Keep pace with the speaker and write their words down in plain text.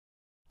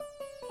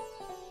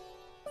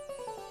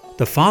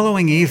The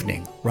following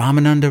evening,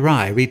 Ramananda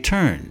Rai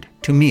returned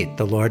to meet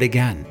the Lord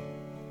again.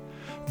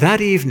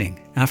 That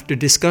evening, after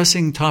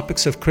discussing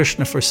topics of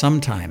Krishna for some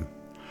time,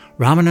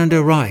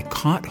 Ramananda Rai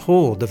caught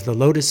hold of the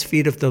lotus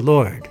feet of the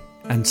Lord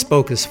and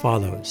spoke as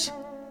follows.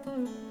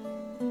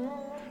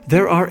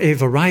 There are a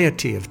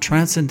variety of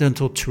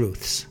transcendental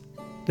truths.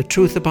 The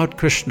truth about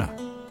Krishna,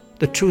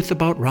 the truth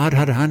about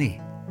Radharani,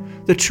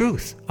 the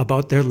truth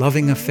about their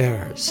loving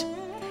affairs,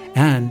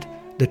 and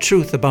the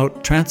truth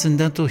about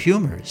transcendental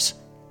humors,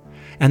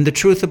 and the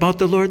truth about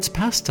the Lord's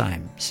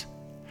pastimes.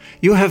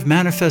 You have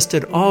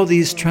manifested all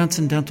these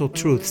transcendental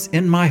truths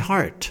in my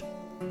heart.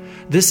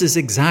 This is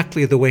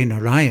exactly the way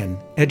Narayan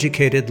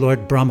educated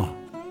Lord Brahma.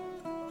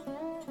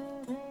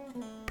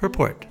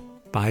 Purport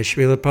by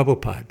Srila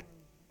Prabhupada.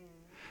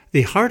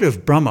 The heart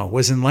of Brahma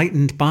was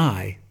enlightened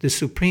by the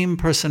Supreme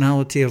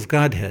Personality of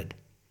Godhead.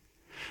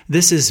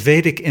 This is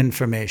Vedic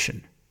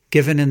information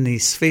given in the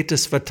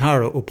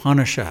Svetasvatara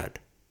Upanishad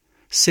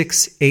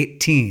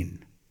 6.18.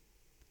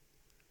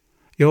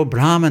 Yo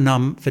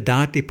brahmanam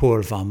vedati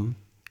purvam,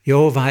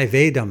 yo vai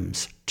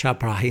vedams cha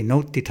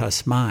prahinoti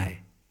tasmai,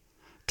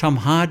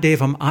 tamha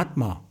devam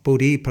atma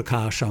buddhi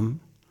prakasham,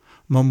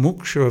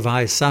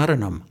 mumukshurvai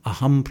saranam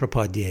aham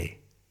prapadye.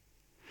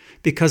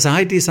 Because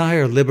I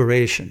desire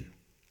liberation,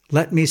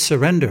 let me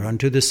surrender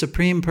unto the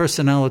Supreme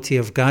Personality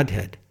of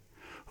Godhead,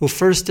 who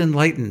first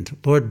enlightened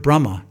Lord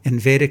Brahma in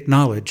Vedic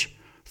knowledge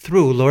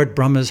through Lord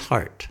Brahma's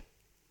heart.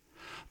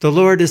 The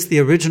Lord is the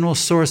original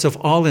source of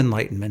all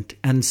enlightenment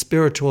and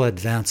spiritual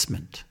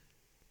advancement.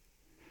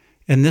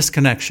 In this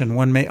connection,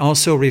 one may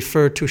also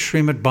refer to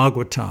Srimad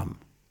Bhagavatam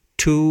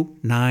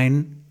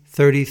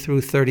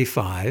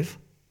 2:9-30-35,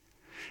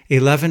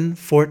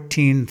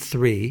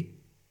 11:14-3,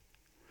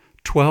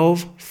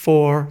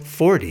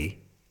 12:4-40,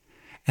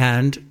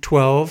 and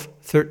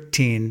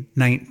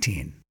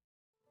 12:13-19.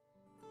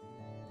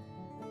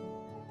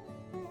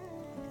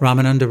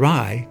 Ramananda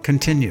Rai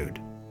continued.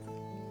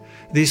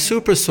 The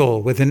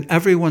Supersoul within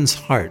everyone's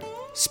heart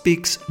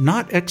speaks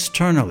not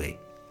externally,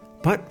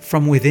 but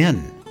from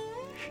within.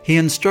 He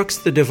instructs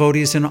the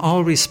devotees in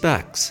all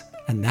respects,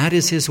 and that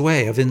is his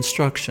way of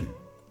instruction.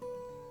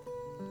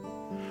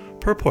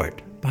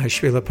 Purport by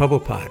Srila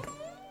Prabhupada.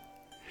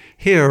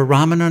 Here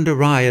Ramananda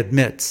Rai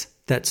admits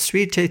that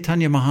Sri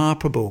Chaitanya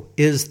Mahaprabhu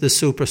is the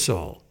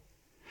Supersoul.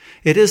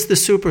 It is the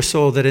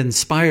Supersoul that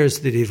inspires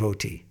the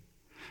devotee.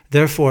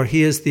 Therefore,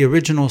 he is the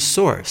original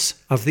source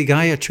of the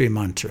Gayatri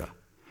Mantra,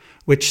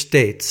 which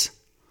states,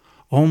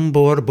 Om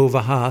Bhur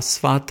Bhuvaha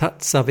Svatat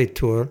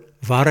Savitur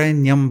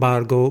Varenyam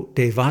Bhargo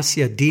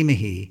Devasya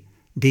Dhimahi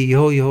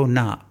Dhiyo Yo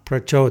Na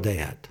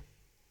Prachodayat.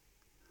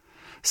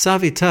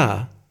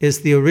 Savita is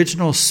the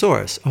original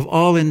source of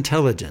all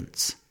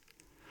intelligence.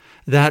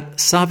 That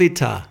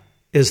Savita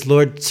is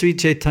Lord Sri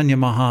Chaitanya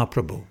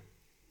Mahaprabhu.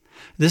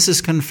 This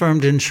is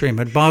confirmed in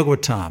Srimad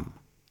Bhagavatam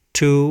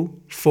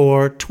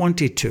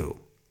 2:4-22.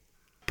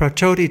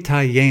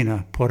 Prachodita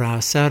yena pura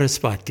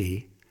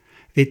sarasvati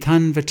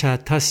vitanvacha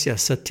tasya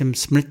satyam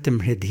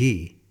smritim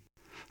hridhi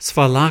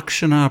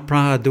svalakshana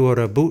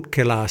pradura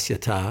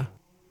bhutkilasyata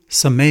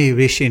same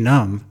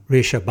rishinam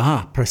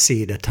rishabha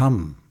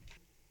prasidatam.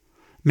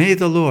 May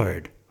the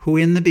Lord, who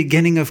in the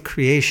beginning of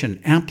creation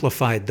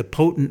amplified the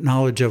potent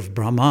knowledge of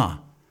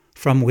Brahma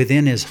from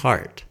within his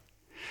heart,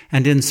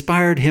 and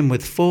inspired him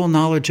with full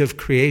knowledge of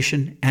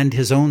creation and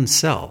his own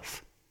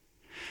self,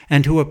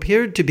 and who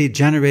appeared to be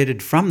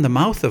generated from the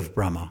mouth of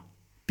Brahma,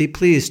 be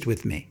pleased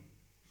with me.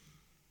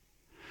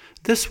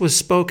 This was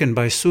spoken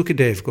by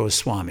Sukadev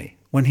Goswami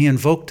when he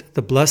invoked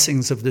the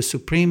blessings of the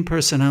Supreme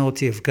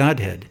Personality of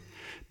Godhead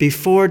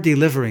before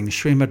delivering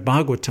Srimad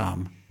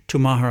Bhagavatam to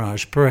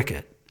Maharaj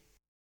Parikshit.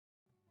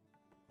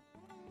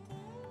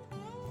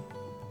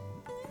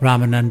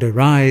 Ramananda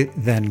Rai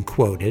then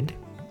quoted,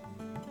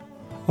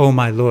 O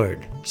my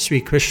Lord,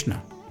 Sri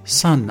Krishna,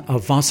 son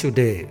of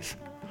Vasudeva,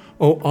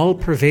 O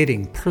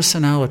all-pervading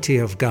personality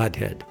of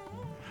Godhead,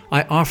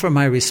 I offer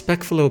my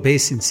respectful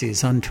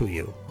obeisances unto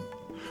you.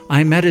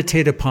 I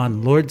meditate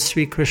upon Lord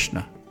Sri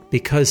Krishna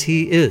because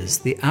he is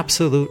the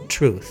absolute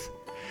truth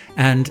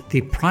and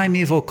the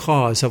primeval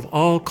cause of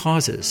all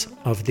causes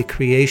of the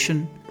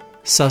creation,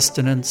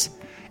 sustenance,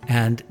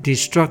 and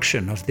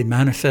destruction of the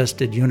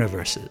manifested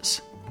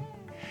universes.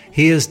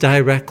 He is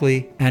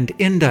directly and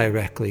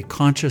indirectly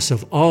conscious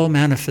of all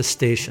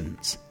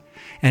manifestations,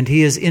 and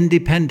he is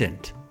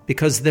independent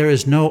because there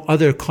is no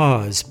other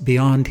cause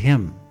beyond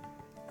him.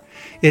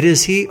 It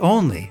is he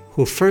only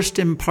who first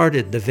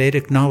imparted the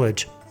Vedic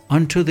knowledge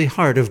unto the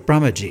heart of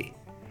Brahmaji,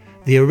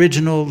 the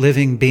original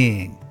living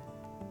being.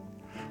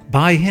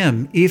 By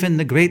him, even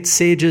the great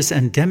sages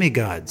and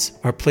demigods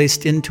are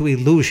placed into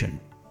illusion,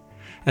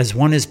 as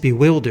one is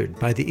bewildered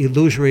by the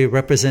illusory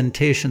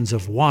representations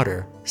of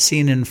water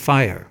seen in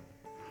fire,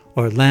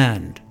 or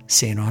land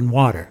seen on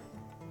water.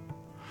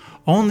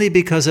 Only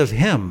because of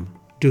him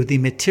do the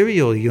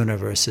material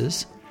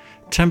universes,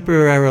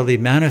 temporarily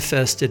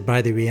manifested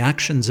by the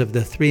reactions of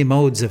the three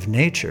modes of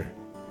nature,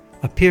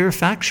 appear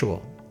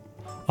factual,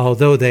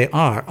 although they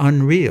are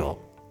unreal.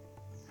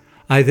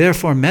 I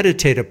therefore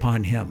meditate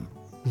upon him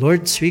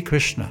Lord Sri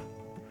Krishna,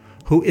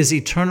 who is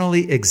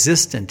eternally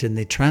existent in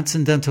the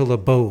transcendental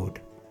abode,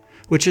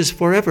 which is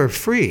forever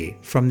free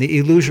from the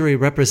illusory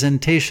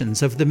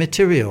representations of the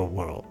material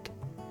world.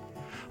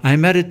 I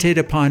meditate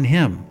upon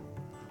him,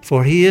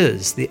 for he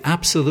is the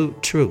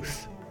absolute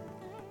truth.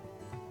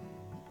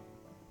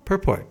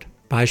 Purport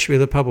by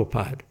Srila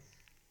Prabhupada.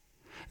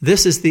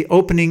 This is the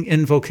opening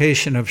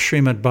invocation of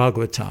Srimad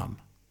Bhagavatam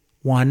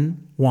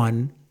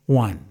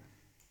 1.1.1.